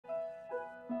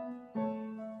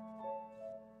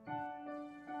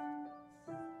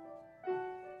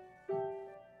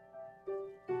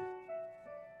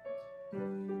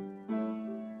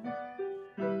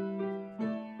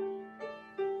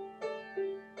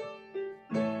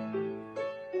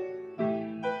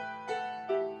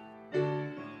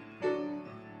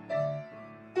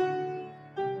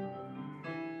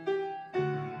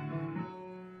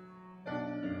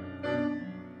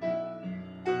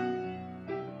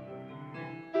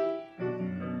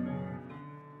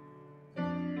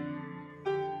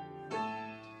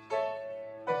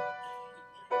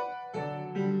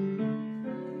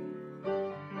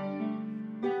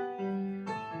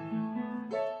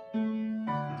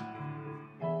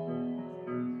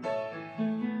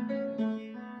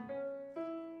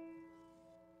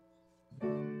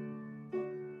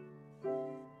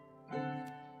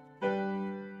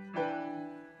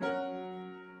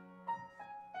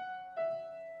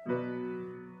Good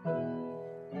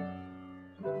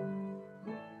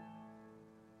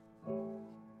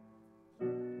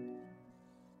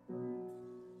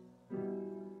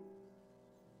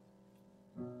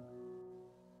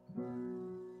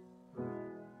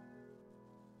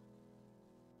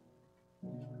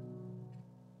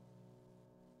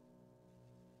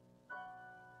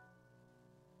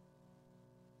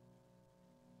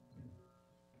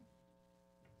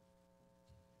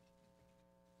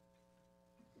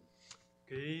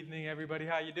evening, everybody.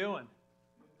 How you doing?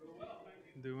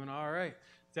 Doing all right.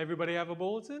 Does everybody have a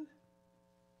bulletin?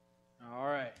 All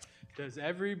right. Does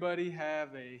everybody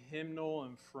have a hymnal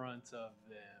in front of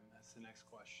them? That's the next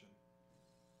question.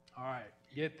 All right.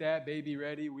 Get that baby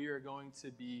ready. We are going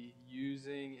to be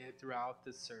using it throughout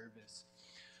the service.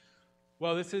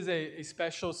 Well, this is a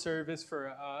special service for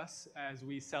us as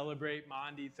we celebrate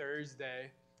Maundy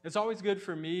Thursday. It's always good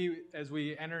for me as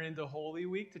we enter into Holy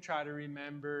Week to try to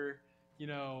remember,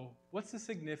 what's the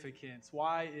significance?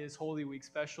 Why is Holy Week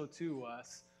special to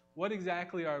us? What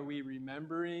exactly are we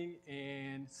remembering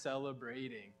and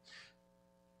celebrating?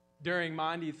 During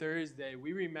Maundy Thursday,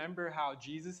 we remember how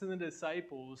Jesus and the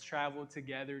disciples traveled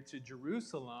together to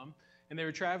Jerusalem, and they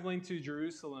were traveling to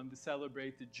Jerusalem to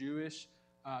celebrate the Jewish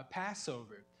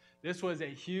Passover. This was a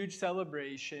huge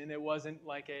celebration. It wasn't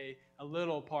like a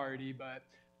little party, but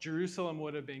Jerusalem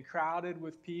would have been crowded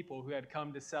with people who had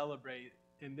come to celebrate.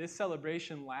 And this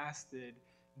celebration lasted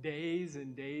days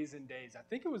and days and days. I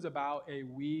think it was about a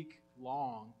week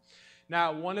long.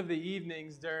 Now, one of the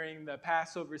evenings during the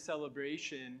Passover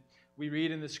celebration, we read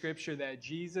in the scripture that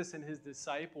Jesus and his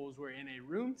disciples were in a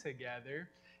room together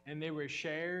and they were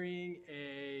sharing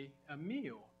a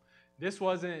meal. This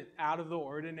wasn't out of the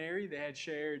ordinary. They had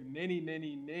shared many,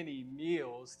 many, many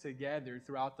meals together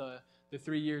throughout the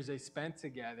 3 years they spent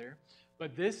together.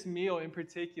 But this meal in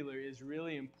particular is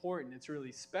really important. It's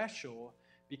really special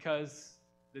because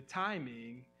the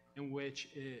timing in which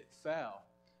it fell.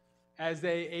 As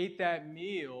they ate that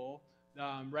meal,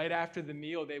 right after the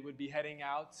meal, they would be heading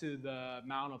out to the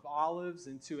Mount of Olives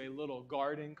into a little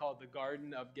garden called the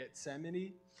Garden of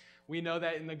Gethsemane. We know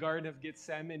that in the Garden of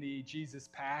Gethsemane, Jesus'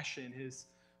 passion, his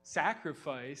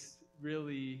sacrifice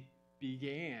really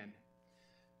began.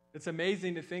 It's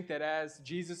amazing to think that as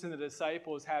Jesus and the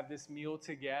disciples have this meal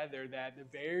together, that the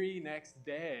very next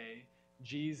day,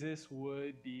 Jesus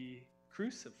would be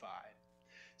crucified.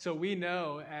 So we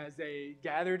know as they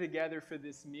gather together for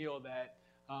this meal that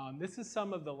this is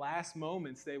some of the last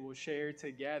moments they will share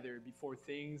together before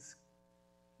things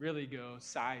really go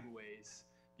sideways,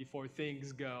 before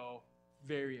things go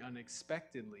very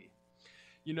unexpectedly.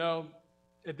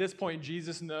 At this point,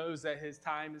 Jesus knows that his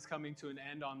time is coming to an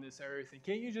end on this earth. And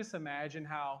can't you just imagine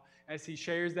how, as he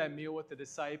shares that meal with the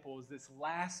disciples, this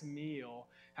last meal,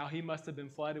 how he must have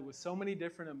been flooded with so many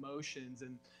different emotions.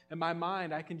 And in my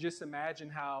mind, I can just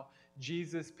imagine how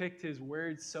Jesus picked his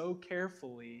words so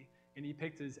carefully, and he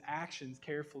picked his actions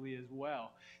carefully as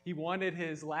well. He wanted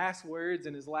his last words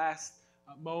and his last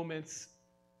moments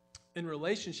in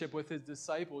relationship with his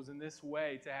disciples in this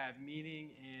way to have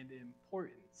meaning and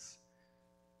importance.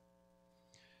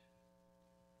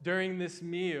 During this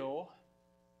meal,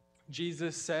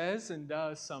 Jesus says and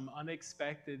does some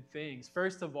unexpected things.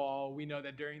 First of all, we know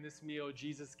that during this meal,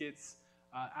 Jesus gets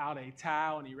out a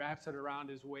towel and he wraps it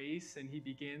around his waist and he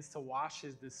begins to wash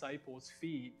his disciples'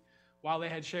 feet. While they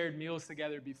had shared meals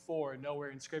together before,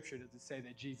 nowhere in Scripture does it say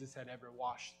that Jesus had ever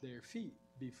washed their feet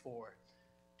before.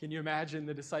 Can you imagine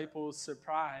the disciples'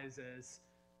 surprise as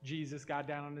Jesus got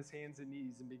down on his hands and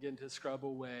knees and began to scrub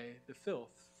away the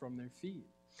filth from their feet?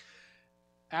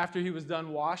 After he was done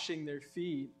washing their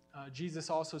feet, Jesus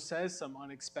also says some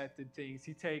unexpected things.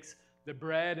 He takes the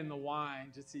bread and the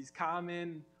wine, just these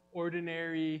common,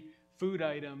 ordinary food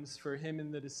items for him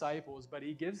and the disciples, but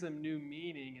he gives them new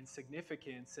meaning and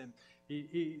significance. And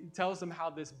he tells them how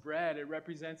this bread, it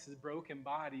represents his broken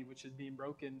body, which is being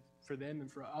broken for them and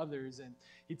for others. And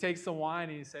he takes the wine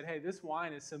and he said, hey, this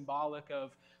wine is symbolic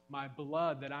of my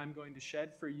blood that I'm going to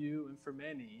shed for you and for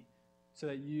many so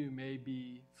that you may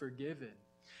be forgiven.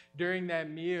 During that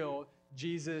meal,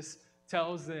 Jesus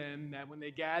tells them that when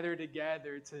they gather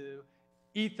together to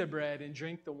eat the bread and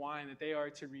drink the wine, that they are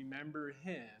to remember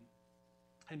him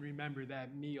and remember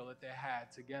that meal that they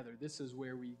had together. This is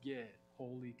where we get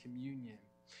Holy Communion.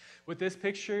 With this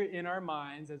picture in our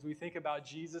minds, as we think about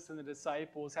Jesus and the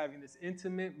disciples having this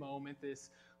intimate moment,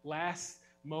 this last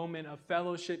moment of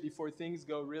fellowship before things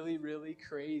go really, really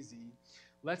crazy,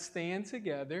 let's stand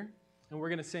together and we're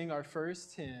going to sing our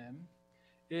first hymn.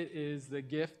 It is The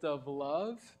Gift of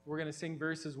Love. We're going to sing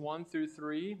verses 1 through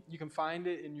 3. You can find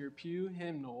it in your pew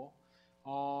hymnal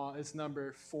It's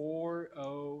number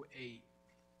 408.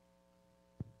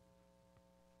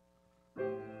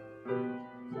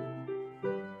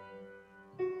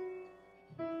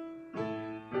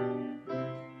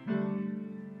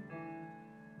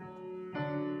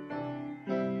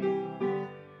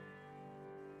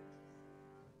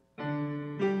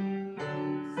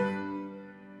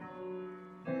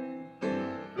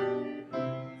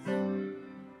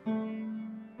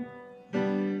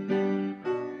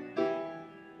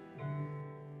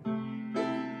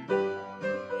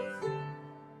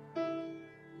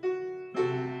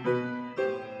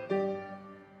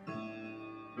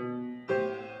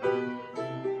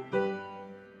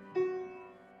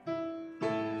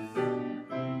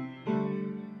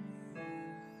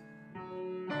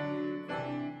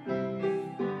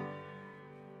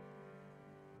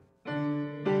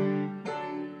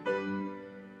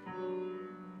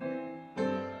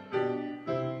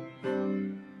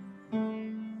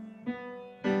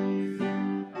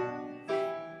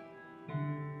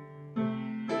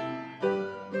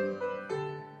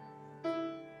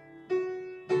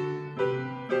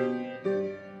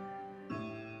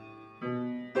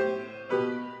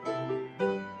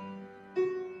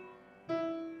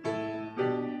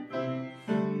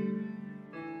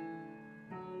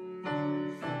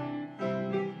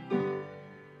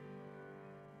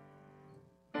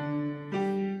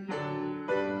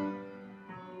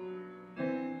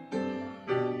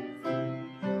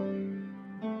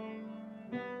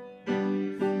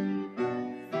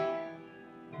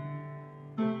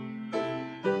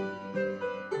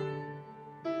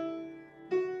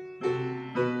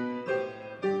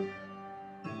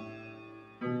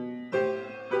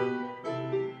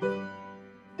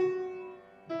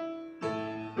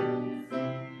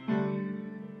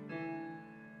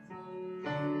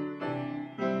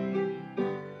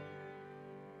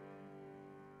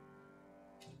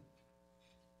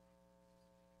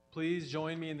 Please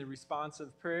join me in the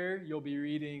responsive prayer. We'll be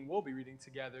reading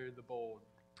together the bold.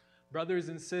 Brothers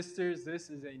and sisters, this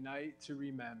is a night to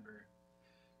remember.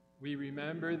 We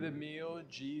remember the meal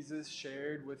Jesus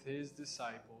shared with his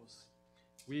disciples.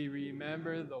 We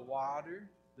remember the water,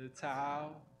 the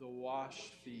towel, the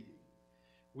washed feet.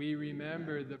 We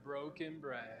remember the broken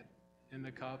bread and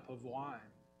the cup of wine.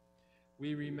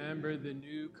 We remember the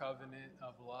new covenant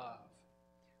of love.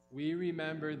 We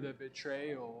remember the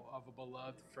betrayal of a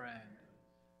beloved friend.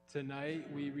 Tonight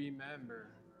we remember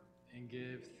and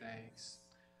give thanks.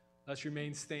 Let's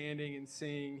remain standing and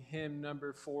sing hymn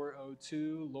number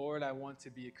 402, Lord, I Want to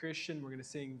Be a Christian. We're going to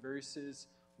sing verses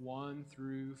 1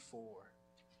 through 4.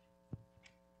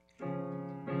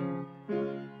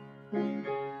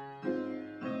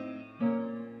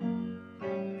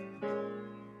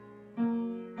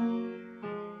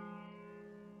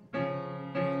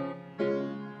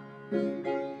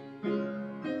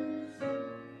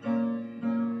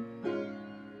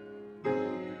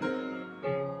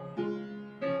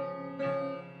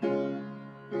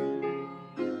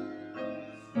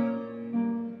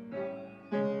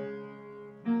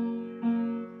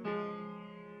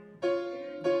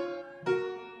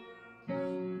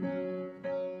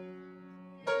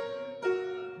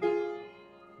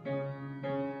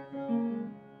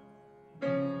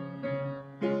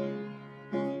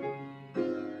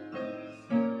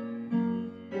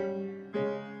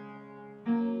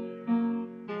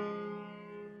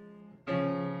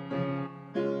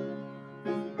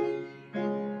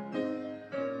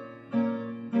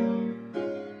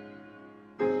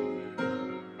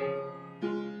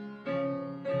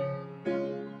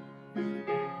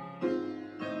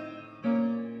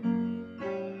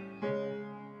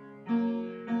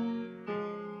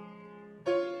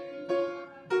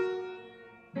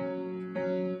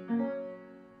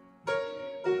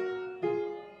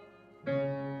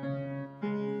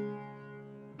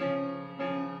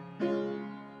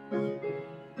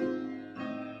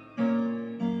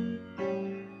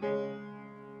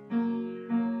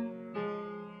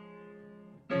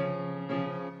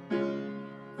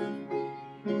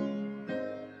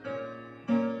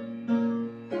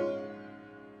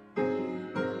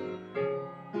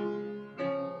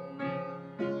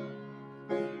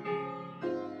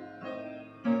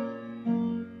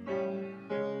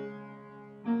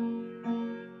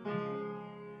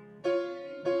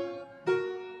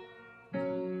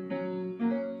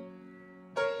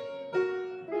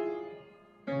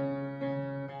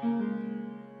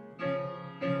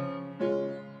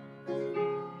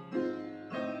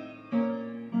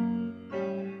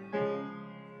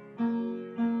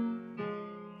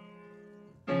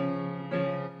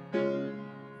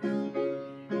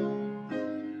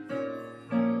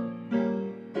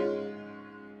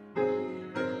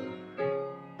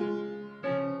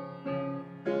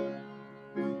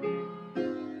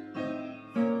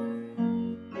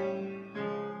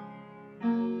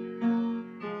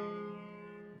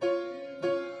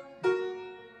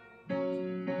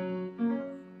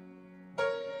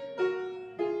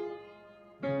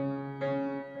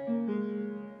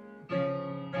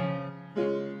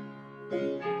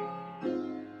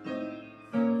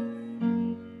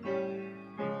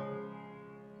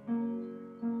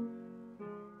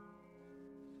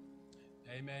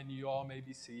 Amen. You all may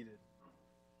be seated.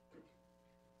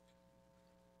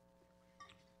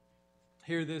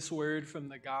 Hear this word from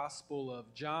the Gospel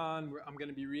of John. I'm going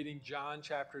to be reading John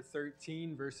chapter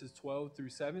 13, verses 12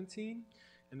 through 17,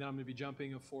 and then I'm going to be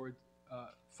jumping forward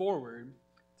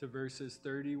to verses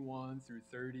 31 through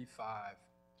 35.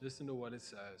 Listen to what it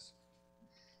says.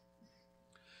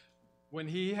 When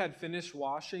he had finished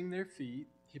washing their feet,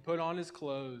 he put on his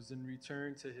clothes and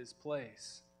returned to his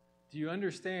place. Do you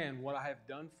understand what I have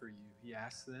done for you? He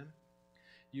asked them.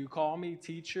 You call me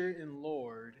teacher and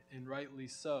Lord, and rightly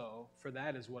so, for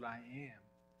that is what I am.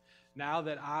 Now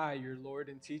that I, your Lord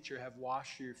and teacher, have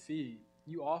washed your feet,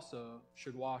 you also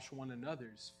should wash one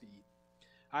another's feet.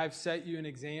 I have set you an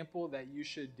example that you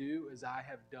should do as I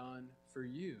have done for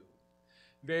you.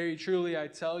 Very truly I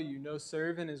tell you, no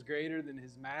servant is greater than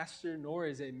his master, nor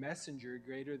is a messenger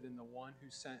greater than the one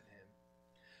who sent him.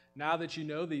 Now that you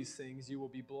know these things, you will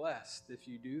be blessed if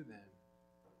you do them.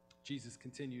 Jesus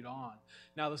continued on.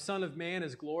 Now the Son of Man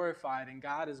is glorified, and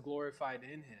God is glorified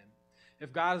in him.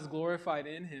 If God is glorified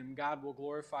in him, God will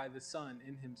glorify the Son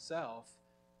in himself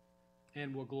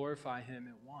and will glorify him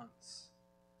at once.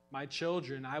 My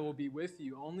children, I will be with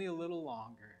you only a little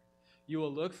longer. You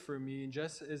will look for me, and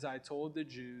just as I told the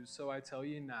Jews, so I tell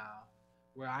you now,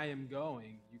 where I am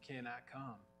going, you cannot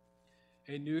come.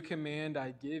 A new command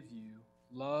I give you,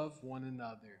 love one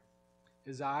another.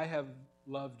 As I have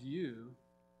loved you,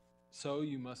 so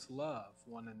you must love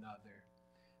one another.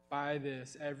 By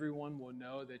this, everyone will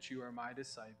know that you are my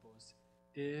disciples,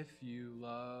 if you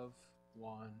love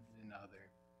one another.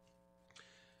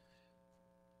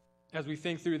 As we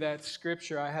think through that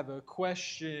scripture, I have a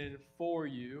question for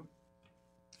you.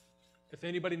 If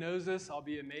anybody knows this, I'll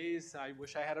be amazed. I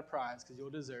wish I had a prize because you'll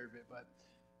deserve it. But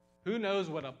who knows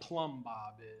what a plumb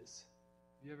bob is?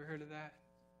 Have you ever heard of that?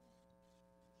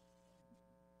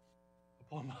 A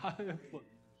plumb bob?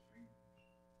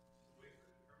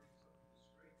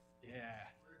 Yeah,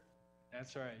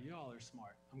 that's right. You all are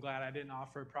smart. I'm glad I didn't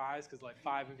offer a prize because like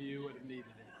 5 of you would have needed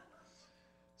it.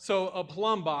 So a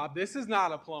plumb bob. This is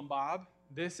not a plumb bob.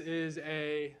 This is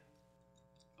a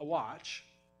watch.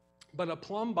 But a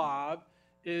plumb bob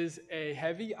is a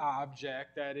heavy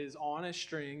object that is on a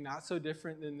string, not so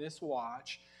different than this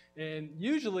watch. And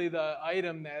usually the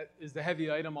item that is the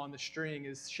heavy item on the string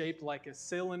is shaped like a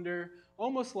cylinder,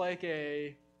 almost like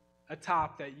a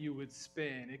top that you would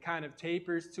spin. It kind of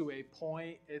tapers to a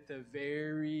point at the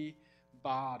very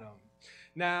bottom.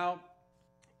 Now,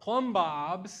 plumb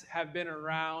bobs have been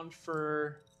around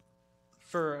for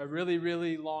a really,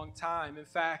 really long time. In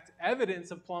fact,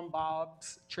 evidence of plumb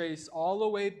bobs trace all the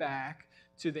way back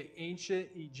to the ancient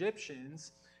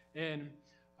Egyptians, and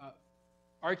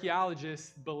archaeologists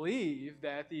believe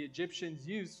that the Egyptians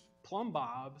used plumb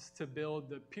bobs to build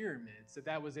the pyramids,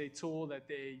 that was a tool that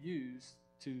they used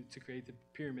to create the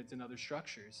pyramids and other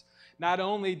structures. Not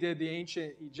only did the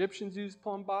ancient Egyptians use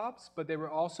plumb bobs, but they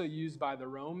were also used by the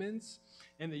Romans,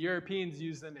 and the Europeans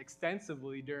used them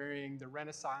extensively during the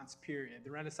Renaissance period.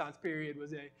 The Renaissance period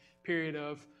was a period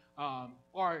of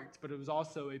art, but it was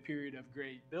also a period of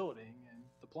great building, and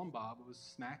the plumb bob was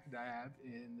smack dab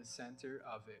in the center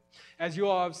of it. As you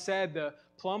all have said, the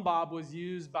plumb bob was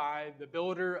used by the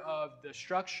builder of the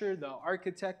structure, the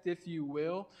architect, if you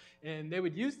will, and they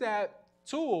would use that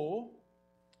tool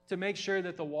to make sure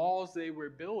that the walls they were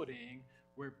building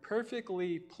were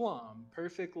perfectly plumb,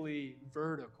 perfectly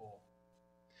vertical.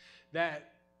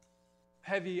 That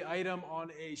heavy item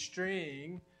on a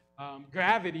string,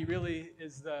 gravity really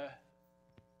is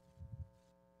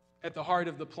at the heart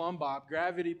of the plumb bob.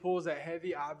 Gravity pulls that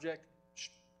heavy object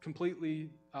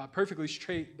perfectly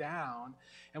straight down.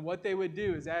 And what they would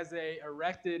do is, as they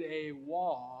erected a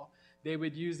wall, they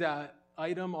would use that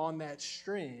item on that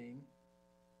string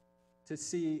to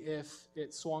see if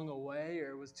it swung away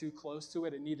or was too close to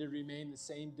it. It needed to remain the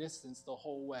same distance the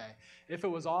whole way. If it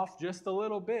was off just a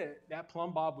little bit, that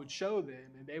plumb bob would show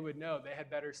them, and they would know they had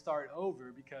better start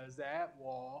over because that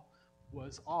wall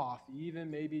was off, even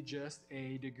maybe just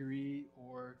a degree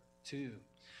or two.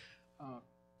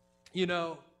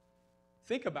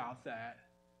 Think about that.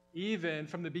 Even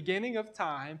from the beginning of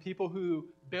time, people who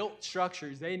built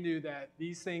structures, they knew that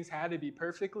these things had to be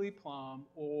perfectly plumb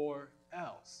or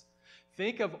else.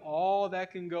 Think of all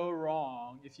that can go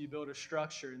wrong if you build a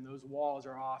structure and those walls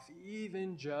are off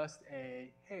even just a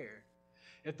hair.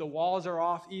 If the walls are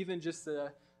off even just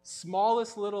the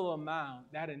smallest little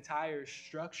amount, that entire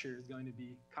structure is going to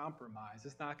be compromised.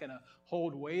 It's not going to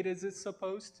hold weight as it's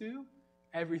supposed to.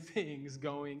 Everything's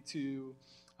going to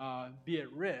be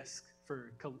at risk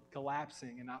for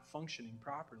collapsing and not functioning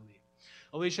properly.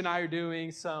 Alicia and I are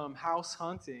doing some house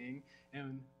hunting,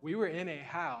 and we were in a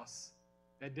house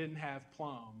that didn't have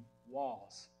plumb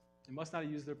walls. They must not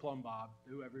have used their plumb bob,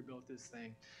 whoever built this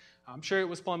thing. I'm sure it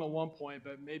was plumb at one point,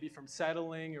 but maybe from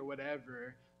settling or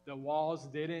whatever, the walls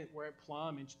weren't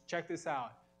plumb. And check this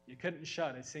out. You couldn't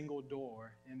shut a single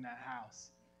door in that house.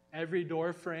 Every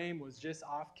door frame was just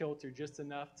off kilter, just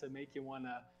enough to make you want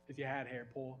to, if you had hair,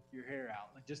 pull your hair out,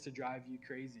 like just to drive you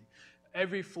crazy.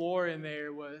 Every floor in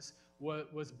there was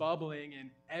bubbling, and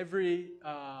every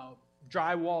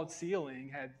drywalled ceiling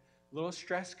had little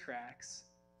stress cracks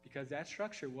because that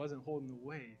structure wasn't holding the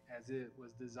weight as it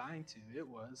was designed to. It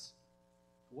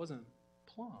wasn't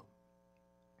plumb.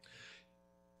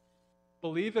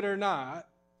 Believe it or not,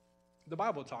 the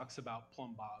Bible talks about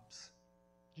plumb bobs.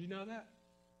 Did you know that?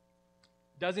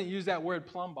 It doesn't use that word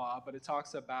plumb bob, but it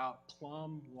talks about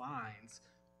plumb lines,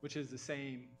 which is the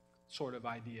same sort of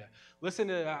idea. Listen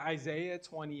to Isaiah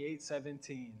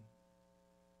 28:17.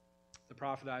 The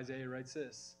prophet Isaiah writes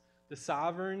this: "The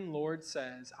sovereign Lord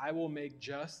says, I will make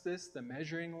justice the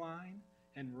measuring line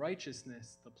and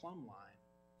righteousness the plumb line."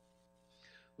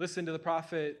 Listen to the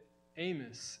prophet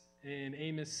Amos in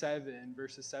Amos 7,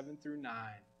 verses 7 through 9.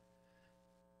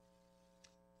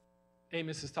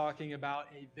 Amos is talking about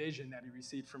a vision that he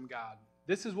received from God.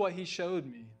 "This is what he showed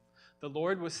me. The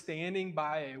Lord was standing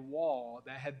by a wall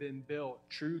that had been built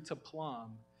true to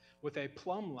plumb, with a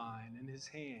plumb line in his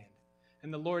hand.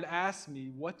 And the Lord asked me,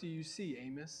 'What do you see,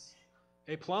 Amos?'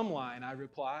 'A plumb line,' I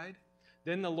replied.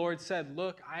 Then the Lord said,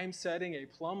 'Look, I am setting a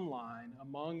plumb line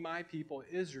among my people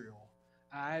Israel.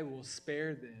 I will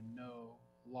spare them no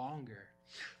longer."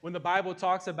 When the Bible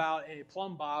talks about a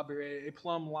plumb bob or a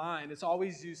plumb line, it's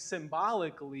always used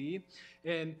symbolically,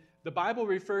 and the Bible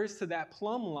refers to that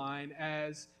plumb line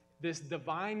as this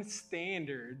divine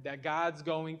standard that God's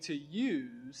going to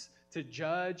use to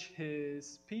judge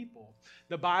his people.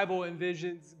 The Bible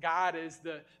envisions God as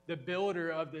the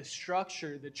builder of the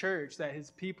structure, the church, that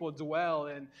his people dwell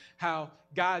in, how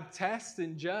God tests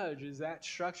and judges that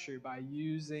structure by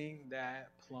using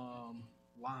that plumb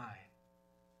line.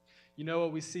 You know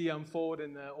what we see unfold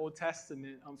in the Old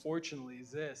Testament, unfortunately, is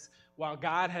this. While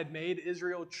God had made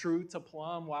Israel true to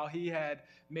plumb, while he had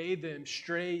made them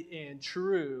straight and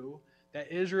true,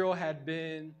 that Israel had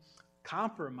been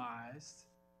compromised,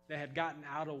 they had gotten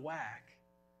out of whack.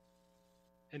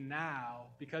 And now,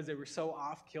 because they were so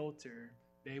off kilter,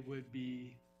 they would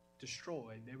be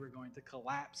destroyed. They were going to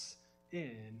collapse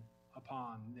in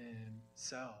upon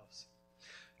themselves.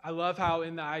 I love how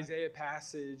in the Isaiah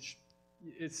passage,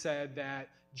 it said that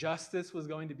justice was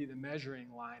going to be the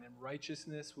measuring line and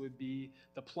righteousness would be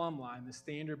the plumb line, the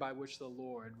standard by which the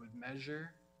Lord would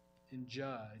measure and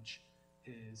judge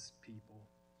his people.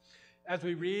 As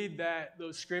we read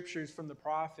those scriptures from the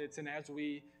prophets, and as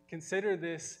we consider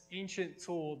this ancient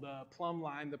tool, the plumb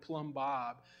line, the plumb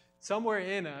bob, somewhere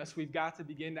in us we've got to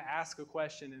begin to ask a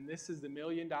question, and this is the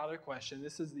million-dollar question.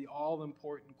 This is the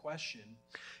all-important question.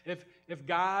 If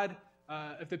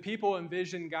the people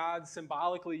envision God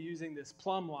symbolically using this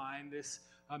plumb line, this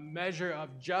measure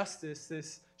of justice,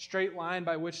 this straight line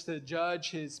by which to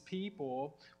judge his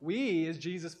people, we as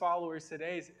Jesus followers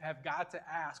today have got to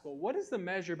ask, well, what is the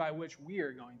measure by which we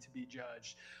are going to be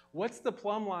judged? What's the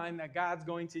plumb line that God's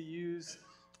going to use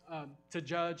to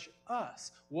judge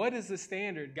us? What is the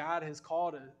standard God has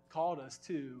called us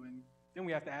to? And then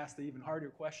we have to ask the even harder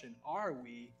question, are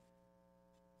we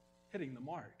hitting the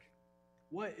mark?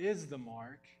 What is the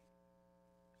mark?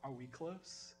 Are we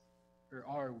close or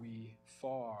are we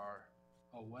far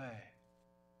away?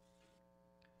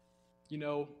 You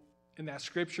know, in that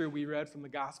scripture we read from the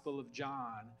Gospel of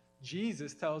John,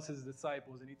 Jesus tells his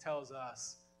disciples and he tells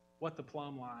us what the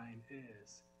plumb line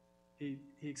is. He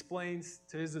explains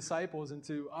to his disciples and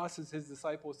to us as his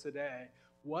disciples today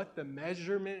what the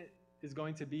measurement is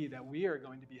going to be that we are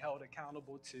going to be held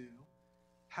accountable to,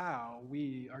 how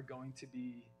we are going to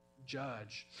be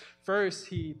judged. First,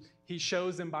 he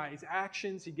shows them by his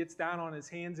actions. He gets down on his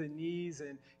hands and knees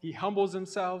and he humbles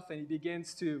himself and he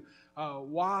begins to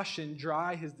wash and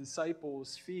dry his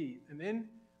disciples' feet. And then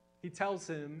he tells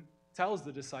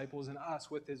the disciples and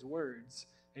us with his words,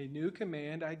 "A new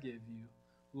command I give you,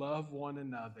 love one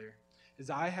another. As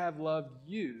I have loved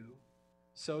you,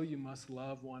 so you must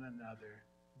love one another.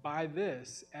 By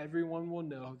this, everyone will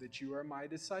know that you are my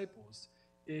disciples,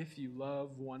 if you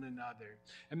love one another."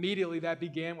 Immediately that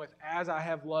began with, "As I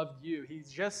have loved you."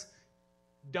 He's just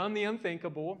done the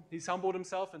unthinkable. He's humbled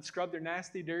himself and scrubbed their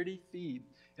nasty, dirty feet.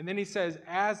 And then he says,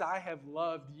 "As I have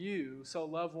loved you, so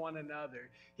love one another."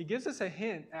 He gives us a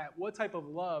hint at what type of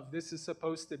love this is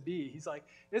supposed to be. He's like,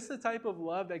 it's the type of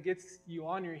love that gets you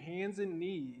on your hands and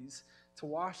knees to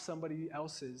wash somebody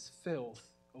else's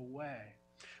filth away.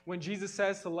 When Jesus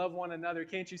says to love one another,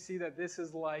 can't you see that this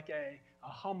is like a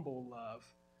humble love,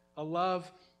 a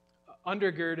love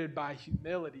undergirded by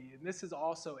humility? And this is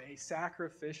also a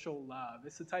sacrificial love.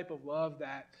 It's the type of love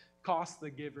that costs the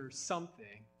giver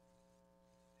something.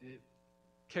 It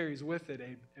carries with it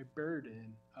a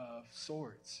burden of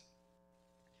sorts.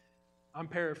 I'm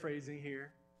paraphrasing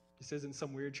here. This isn't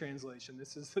some weird translation.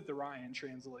 This is the Ryan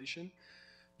translation.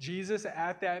 Jesus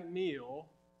at that meal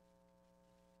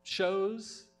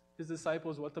shows his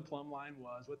disciples what the plumb line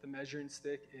was, what the measuring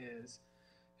stick is,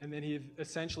 and then he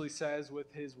essentially says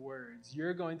with his words,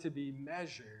 you're going to be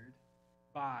measured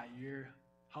by your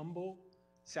humble,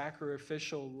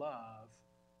 sacrificial love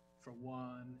for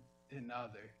one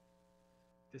another.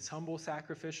 This humble,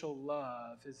 sacrificial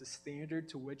love is the standard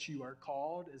to which you are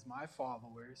called as my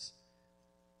followers.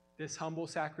 This humble,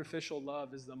 sacrificial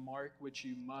love is the mark which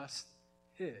you must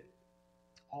hit.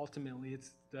 Ultimately,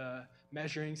 it's the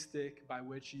measuring stick by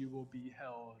which you will be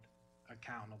held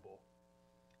accountable.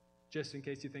 Just in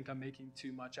case you think I'm making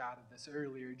too much out of this,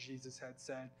 earlier Jesus had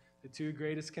said, the two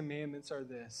greatest commandments are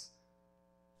this: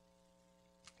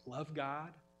 love God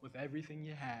with everything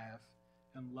you have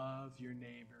and love your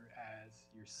neighbor as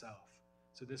yourself.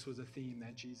 So this was a theme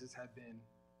that Jesus had been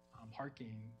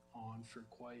harking on for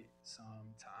quite some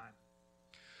time.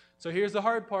 So here's the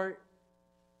hard part.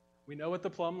 We know what the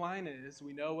plumb line is.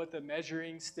 We know what the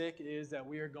measuring stick is that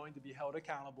we are going to be held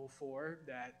accountable for,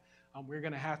 that we're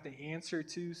going to have to answer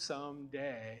to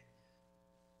someday.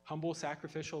 Humble,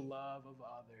 sacrificial love of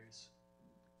others.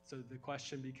 So the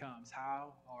question becomes,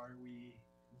 how are we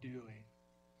doing?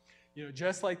 You know,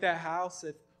 just like that house,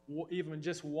 if even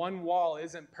just one wall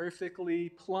isn't perfectly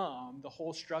plumb, the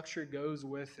whole structure goes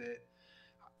with it.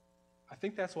 I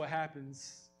think that's what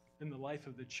happens in the life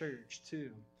of the church too.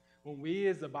 When we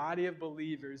as the body of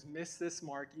believers miss this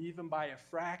mark even by a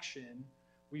fraction,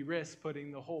 we risk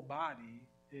putting the whole body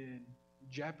in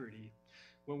jeopardy.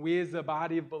 When we as the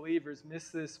body of believers miss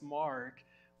this mark,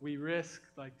 we risk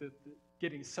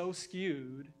getting so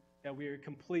skewed that we are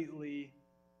completely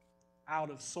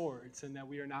out of sorts and that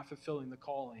we are not fulfilling the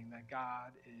calling that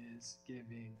God is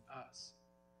giving us.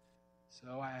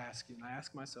 So I ask you, and I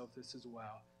ask myself this as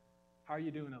well, how are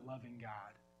you doing at loving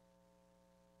God?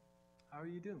 How are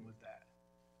you doing with that?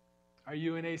 Are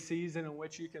you in a season in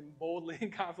which you can boldly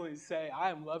and confidently say, I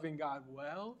am loving God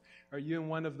well? Or are you in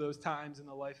one of those times in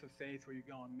the life of faith where you're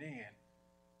going, man,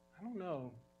 I don't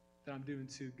know that I'm doing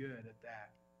too good at that?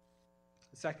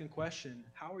 The second question,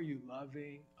 how are you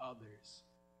loving others?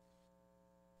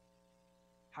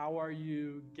 How are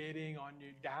you getting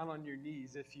down on your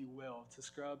knees, if you will, to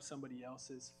scrub somebody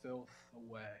else's filth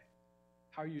away?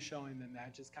 How are you showing them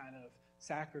that just kind of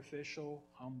sacrificial,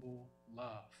 humble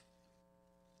love?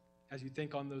 As you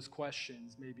think on those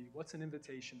questions, maybe what's an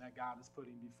invitation that God is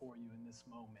putting before you in this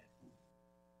moment?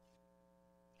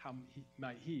 How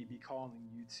might He be calling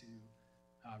you to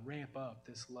ramp up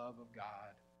this love of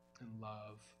God and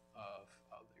love of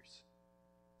others?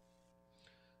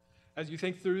 As you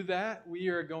think through that, we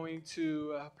are going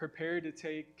to prepare to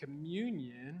take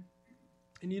communion.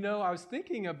 And you know, I was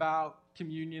thinking about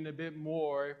communion a bit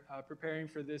more, preparing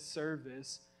for this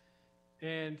service.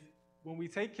 And when we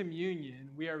take communion,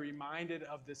 we are reminded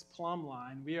of this plumb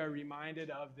line. We are reminded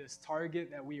of this target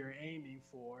that we are aiming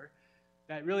for.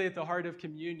 That really at the heart of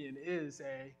communion is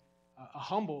a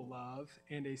humble love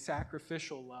and a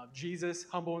sacrificial love. Jesus'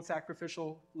 humble and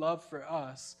sacrificial love for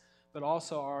us, but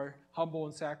also our humble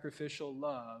and sacrificial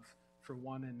love for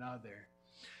one another.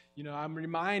 You know, I'm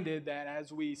reminded that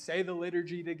as we say the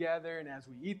liturgy together and as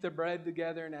we eat the bread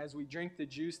together and as we drink the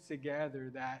juice together,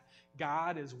 that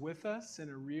God is with us in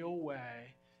a real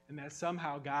way and that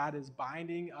somehow God is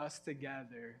binding us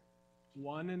together,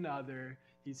 one another.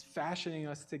 He's fashioning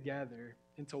us together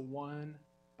into one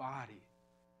body.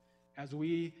 As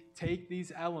we take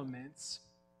these elements,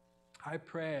 I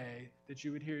pray that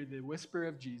you would hear the whisper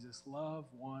of Jesus, love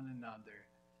one another.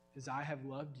 As I have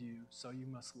loved you, so you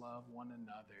must love one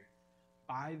another.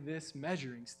 By this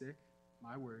measuring stick,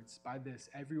 my words, by this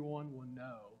everyone will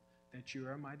know that you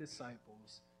are my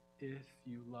disciples if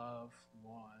you love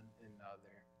one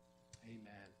another.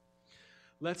 Amen.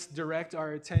 Let's direct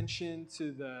our attention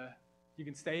to you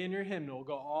can stay in your hymnal,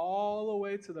 go all the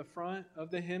way to the front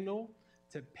of the hymnal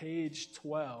to page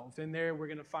 12. In there, we're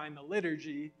going to find the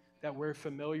liturgy that we're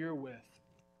familiar with.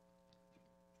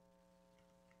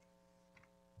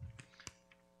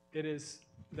 It is,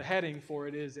 the heading for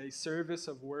it is a service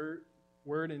of word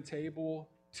and table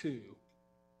 2.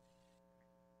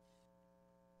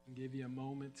 I'll give you a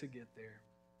moment to get there.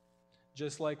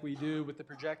 Just like we do with the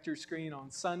projector screen on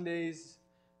Sundays,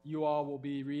 you all will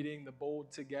be reading the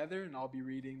bold together, and I'll be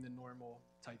reading the normal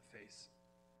typeface.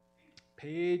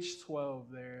 Page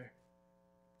 12 there.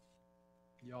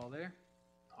 Y'all there?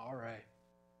 All right.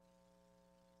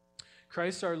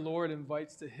 Christ our Lord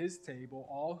invites to his table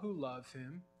all who love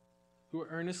him, who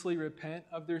earnestly repent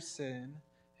of their sin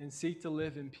and seek to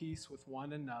live in peace with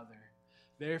one another.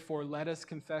 Therefore, let us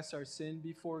confess our sin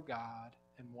before God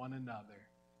and one another.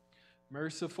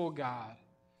 Merciful God,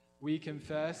 we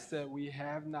confess that we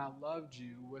have not loved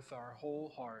you with our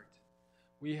whole heart.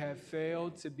 We have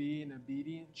failed to be an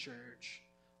obedient church.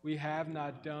 We have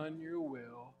not done your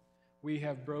will. We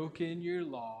have broken your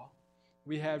law.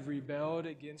 We have rebelled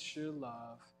against your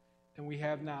love, and we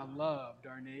have not loved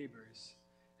our neighbors,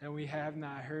 and we have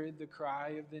not heard the cry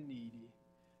of the needy.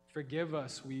 Forgive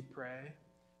us, we pray.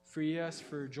 Free us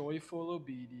for joyful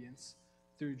obedience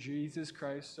through Jesus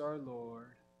Christ our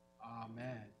Lord.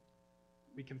 Amen.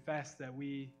 We confess that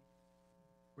we're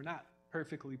not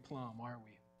perfectly plumb, are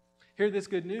we? Hear this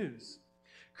good news.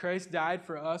 Christ died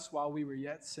for us while we were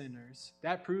yet sinners.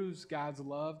 That proves God's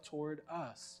love toward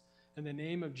us. In the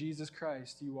name of Jesus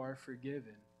Christ, you are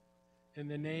forgiven. In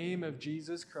the name of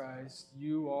Jesus Christ,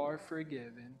 you are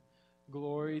forgiven.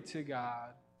 Glory to God.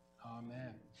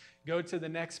 Amen. Go to the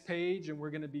next page, and we're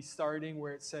going to be starting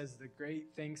where it says the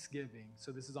Great Thanksgiving.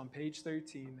 So this is on page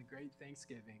 13, the Great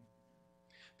Thanksgiving.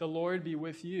 The Lord be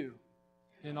with you,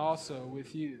 and also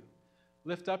with you.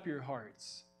 Lift up your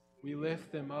hearts. We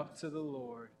lift them up to the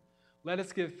Lord. Let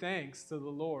us give thanks to the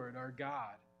Lord our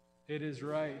God. It is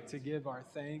right to give our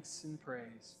thanks and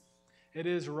praise. It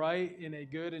is right in a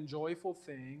good and joyful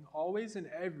thing, always and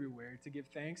everywhere, to give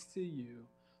thanks to you,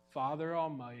 Father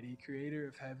Almighty, creator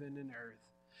of heaven and earth.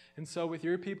 And so with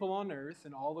your people on earth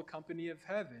and all the company of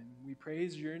heaven, we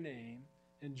praise your name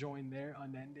and join their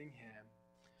unending hymn.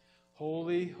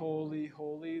 Holy, holy,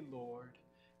 holy Lord,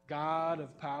 God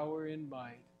of power and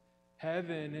might,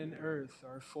 heaven and earth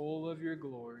are full of your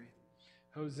glory.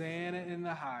 Hosanna in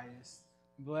the highest.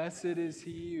 Blessed is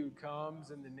he who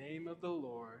comes in the name of the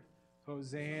Lord.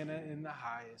 Hosanna in the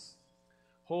highest.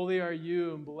 Holy are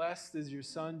you, and blessed is your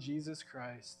Son, Jesus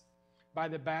Christ. By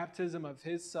the baptism of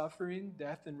his suffering,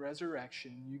 death, and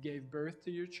resurrection, you gave birth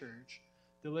to your church,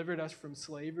 delivered us from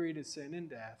slavery to sin and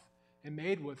death, and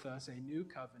made with us a new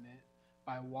covenant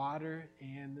by water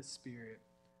and the Spirit.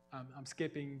 I'm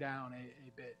skipping down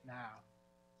a bit now.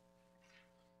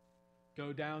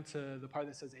 Go down to the part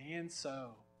that says, and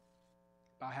so,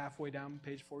 about halfway down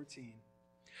page 14.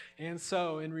 And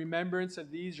so, in remembrance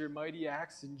of these your mighty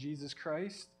acts in Jesus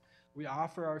Christ, we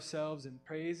offer ourselves in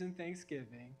praise and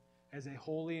thanksgiving as a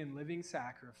holy and living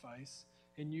sacrifice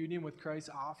in union with Christ's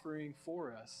offering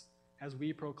for us as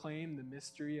we proclaim the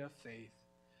mystery of faith.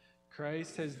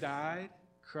 Christ has died,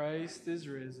 Christ is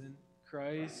risen,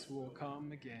 Christ will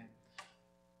come again.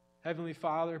 Heavenly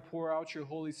Father, pour out your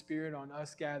Holy Spirit on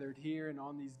us gathered here and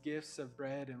on these gifts of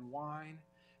bread and wine.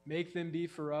 Make them be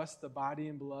for us the body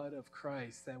and blood of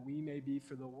Christ, that we may be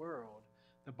for the world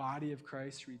the body of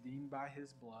Christ redeemed by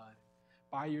his blood.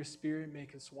 By your Spirit,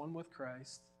 make us one with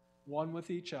Christ, one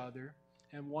with each other,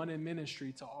 and one in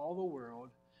ministry to all the world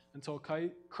until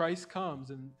Christ comes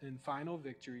in final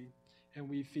victory and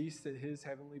we feast at his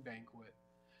heavenly banquet.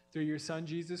 Through your Son,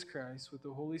 Jesus Christ, with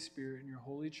the Holy Spirit and your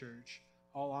holy church,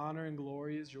 all honor and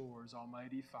glory is yours,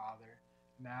 Almighty Father,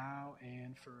 now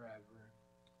and forever.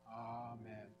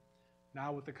 Amen.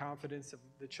 Now, with the confidence of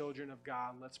the children of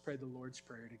God, let's pray the Lord's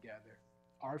Prayer together.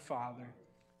 Our Father,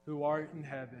 who art in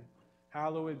heaven,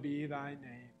 hallowed be thy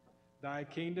name. Thy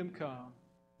kingdom come,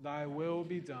 thy will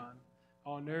be done,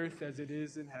 on earth as it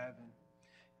is in heaven.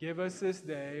 Give us this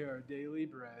day our daily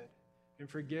bread, and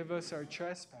forgive us our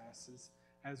trespasses,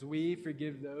 as we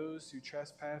forgive those who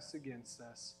trespass against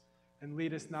us. And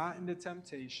lead us not into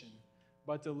temptation,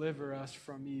 but deliver us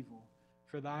from evil.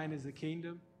 For thine is the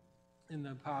kingdom, and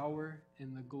the power,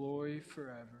 and the glory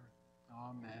forever.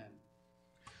 Amen.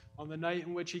 On the night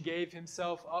in which he gave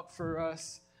himself up for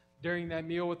us, during that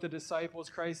meal with the disciples,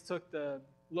 Christ took the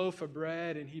loaf of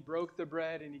bread, and he broke the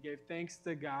bread, and he gave thanks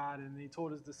to God, and he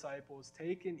told his disciples,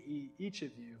 "Take and eat, each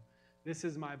of you. This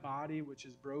is my body, which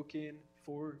is broken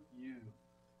for you."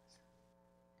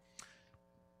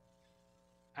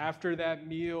 After that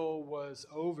meal was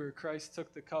over, Christ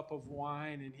took the cup of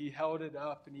wine and he held it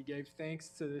up and he gave thanks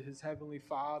to his heavenly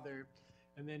Father.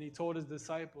 And then he told his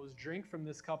disciples, "Drink from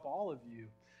this cup, all of you.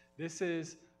 This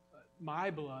is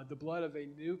my blood, the blood of a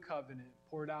new covenant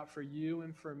poured out for you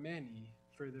and for many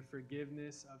for the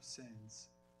forgiveness of sins.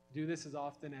 Do this as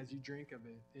often as you drink of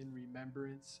it in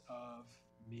remembrance of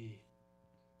me."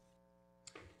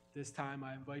 This time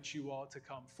I invite you all to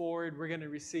come forward. We're going to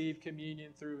receive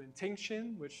communion through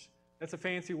intinction, which that's a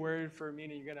fancy word for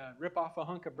meaning you're going to rip off a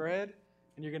hunk of bread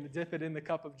and you're going to dip it in the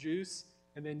cup of juice,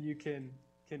 and then you can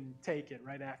take it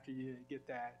right after you get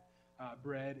that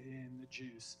bread in the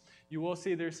juice. You will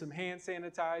see there's some hand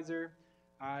sanitizer.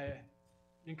 I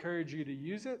encourage you to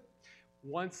use it.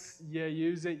 Once you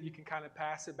use it, you can kind of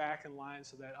pass it back in line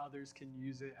so that others can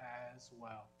use it as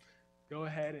well. Go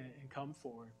ahead and come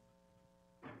forward.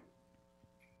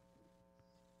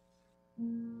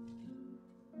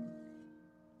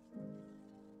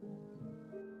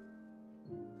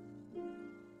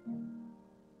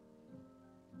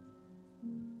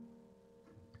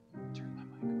 Turn my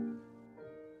mic on.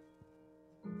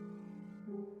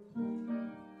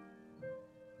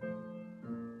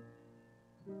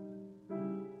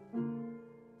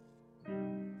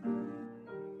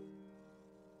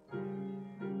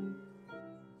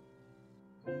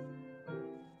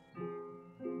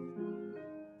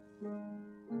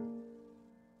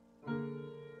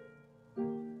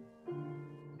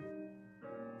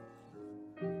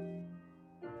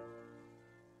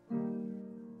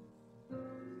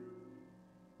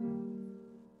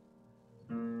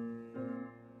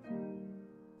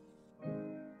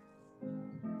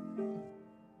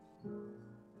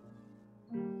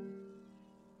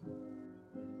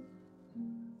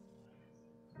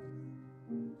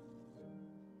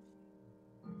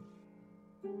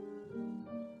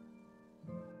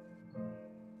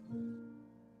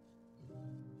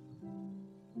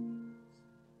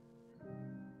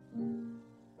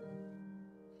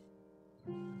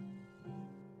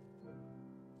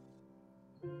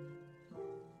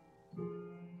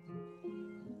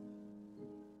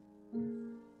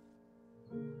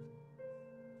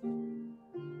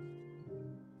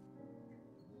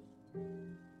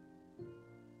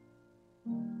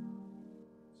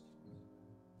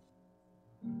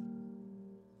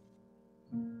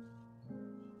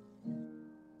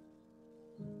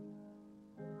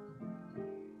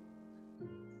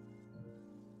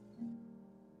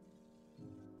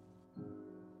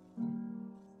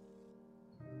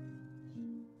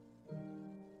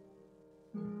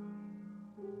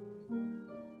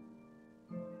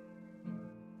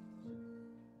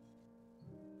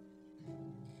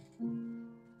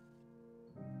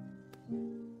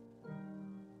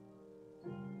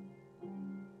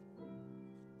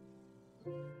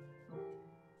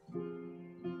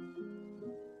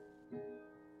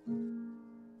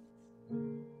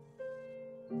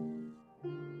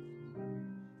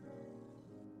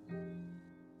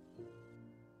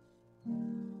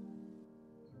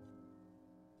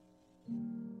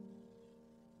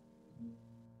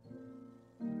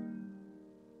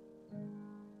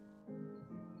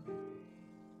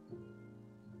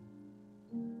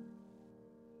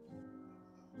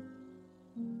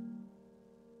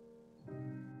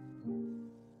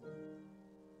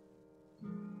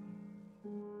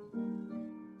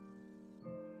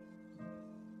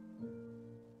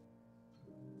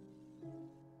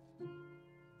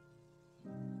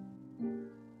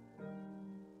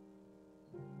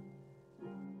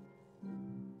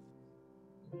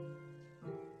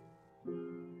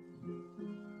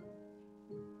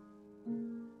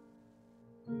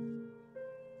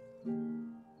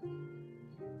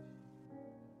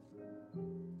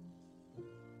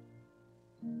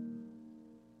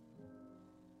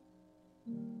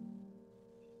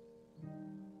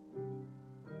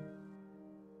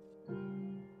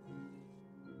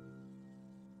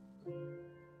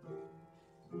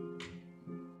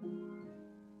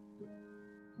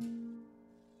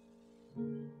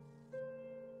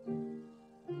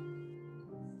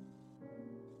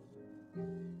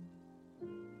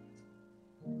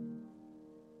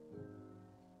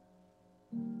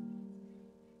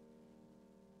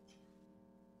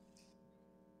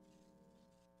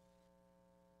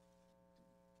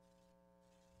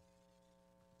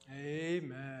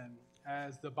 Amen.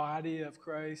 As the body of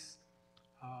Christ,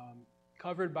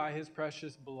 covered by his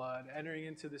precious blood, entering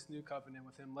into this new covenant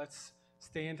with him, let's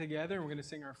stand together. We're going to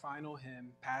sing our final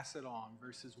hymn, Pass It On,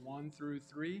 verses 1 through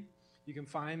 3. You can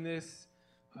find this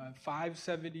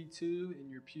 572 in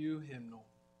your pew hymnal.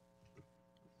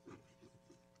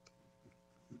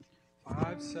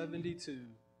 572.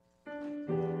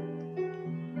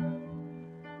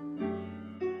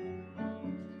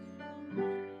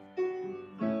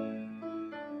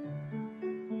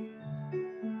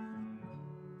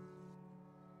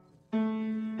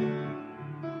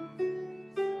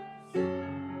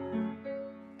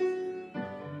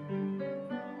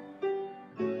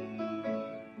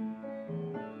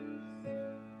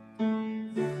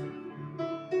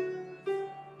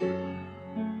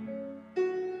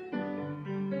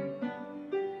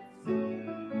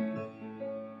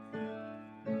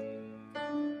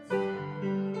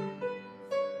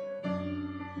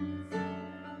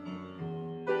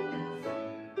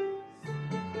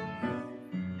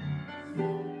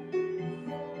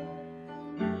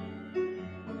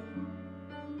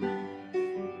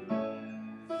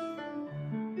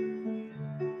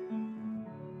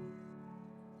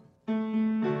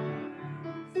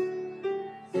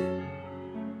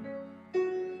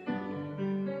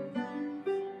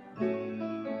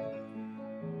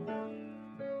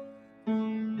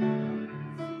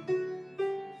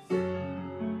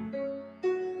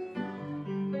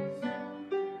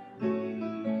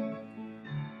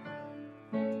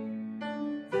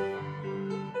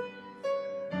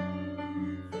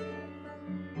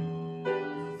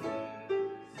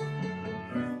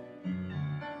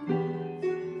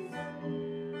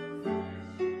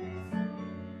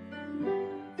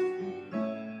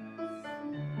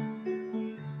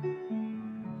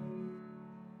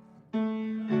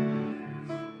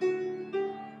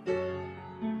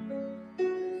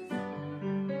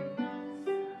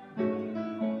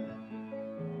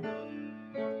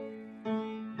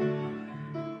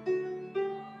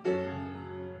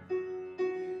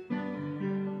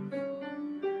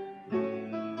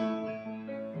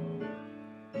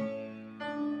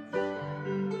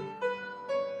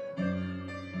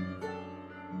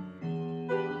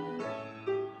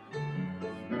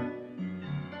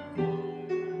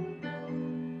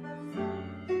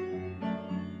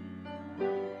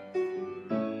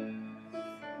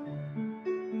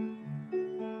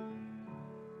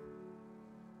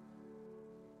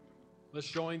 Let's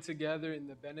join together in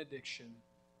the benediction.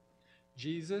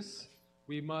 Jesus,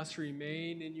 we must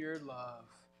remain in your love.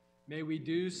 May we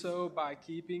do so by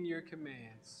keeping your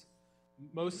commands.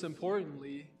 Most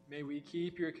importantly, may we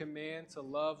keep your command to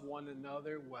love one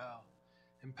another well.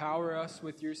 Empower us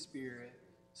with your Spirit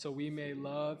so we may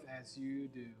love as you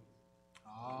do.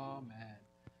 Amen.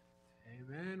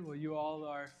 Amen. Well, you all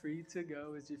are free to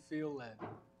go as you feel led.